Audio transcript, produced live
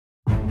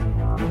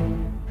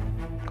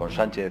con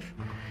Sánchez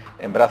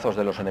en brazos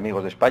de los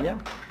enemigos de España,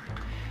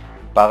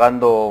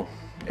 pagando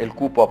el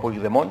cupo a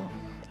Puigdemont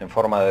en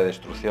forma de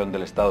destrucción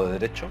del Estado de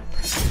Derecho,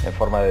 en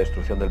forma de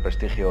destrucción del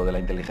prestigio de la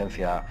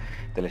inteligencia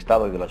del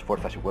Estado y de las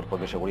fuerzas y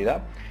cuerpos de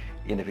seguridad,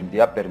 y en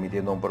definitiva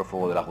permitiendo a un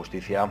prófugo de la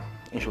justicia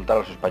insultar a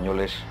los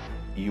españoles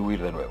y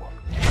huir de nuevo.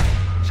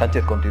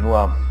 Sánchez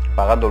continúa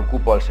pagando el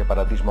cupo al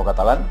separatismo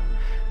catalán,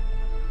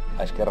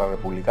 a Esquerra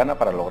Republicana,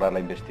 para lograr la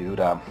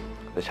investidura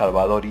de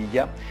Salvador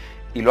Illa,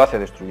 y lo hace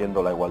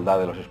destruyendo la igualdad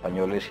de los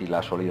españoles y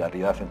la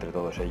solidaridad entre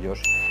todos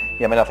ellos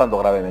y amenazando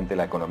gravemente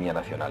la economía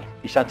nacional.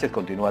 Y Sánchez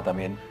continúa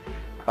también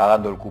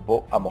pagando el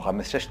cupo a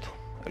Mohamed VI.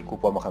 El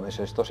cupo a Mohamed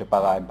VI se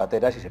paga en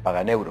pateras y se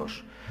paga en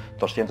euros.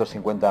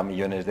 250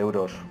 millones de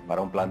euros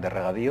para un plan de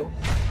regadío,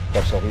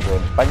 perseguido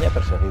en España,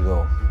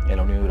 perseguido en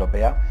la Unión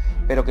Europea,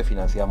 pero que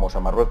financiamos a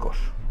Marruecos,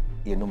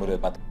 y el número de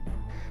pateras,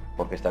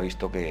 porque está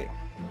visto que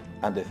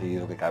han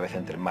decidido que cada vez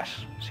entren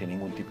más, sin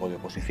ningún tipo de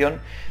oposición,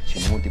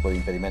 sin ningún tipo de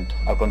impedimento.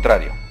 Al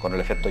contrario, con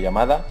el efecto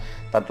llamada,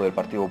 tanto del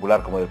Partido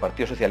Popular como del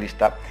Partido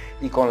Socialista,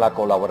 y con la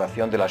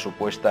colaboración de las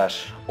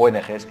supuestas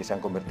ONGs que se han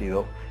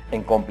convertido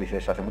en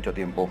cómplices hace mucho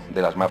tiempo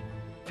de las mafias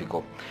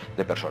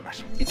de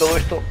personas. Y todo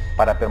esto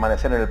para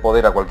permanecer en el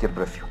poder a cualquier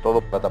precio,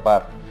 todo para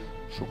tapar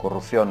su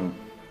corrupción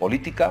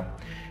política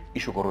y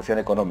su corrupción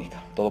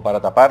económica, todo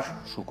para tapar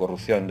su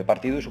corrupción de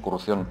partido y su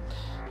corrupción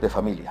de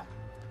familia.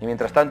 Y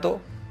mientras tanto,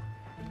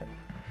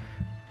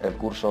 el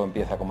curso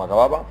empieza como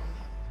acababa,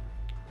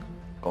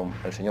 con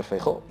el señor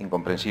Feijóo,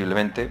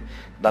 incomprensiblemente,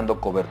 dando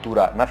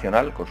cobertura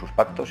nacional con sus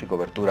pactos y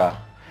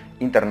cobertura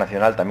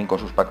internacional también con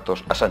sus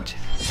pactos a Sánchez,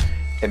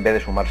 en vez de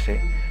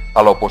sumarse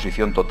a la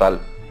oposición total,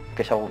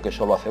 que es algo que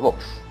solo hace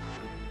Vox,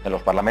 en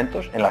los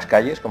parlamentos, en las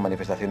calles, con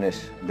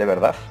manifestaciones de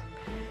verdad,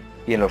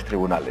 y en los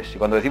tribunales. Y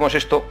cuando decimos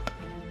esto,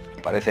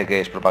 parece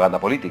que es propaganda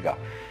política.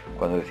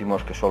 Cuando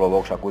decimos que solo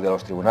Vox acude a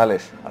los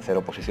tribunales a hacer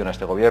oposición a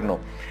este gobierno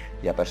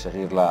y a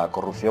perseguir la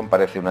corrupción,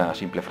 parece una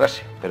simple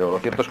frase. Pero lo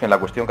cierto es que en la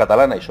cuestión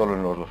catalana, y solo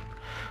en los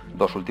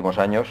dos últimos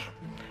años,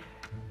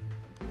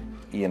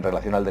 y en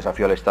relación al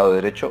desafío al Estado de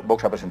Derecho,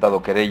 Vox ha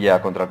presentado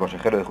querella contra el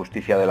consejero de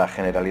Justicia de la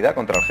Generalidad,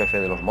 contra el jefe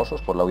de los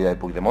Mossos por la huida de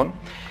Puigdemont,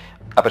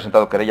 ha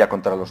presentado querella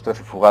contra los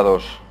 13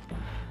 fugados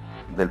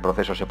del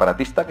proceso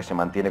separatista, que se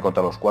mantiene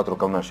contra los 4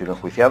 que aún no han sido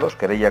enjuiciados,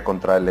 querella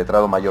contra el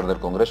letrado mayor del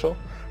Congreso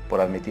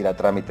por admitir a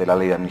trámite la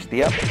ley de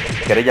amnistía,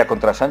 querella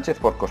contra Sánchez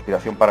por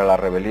conspiración para la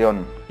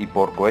rebelión y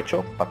por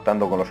cohecho,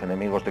 pactando con los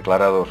enemigos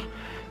declarados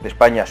de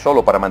España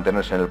solo para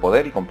mantenerse en el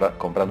poder y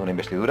comprando una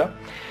investidura,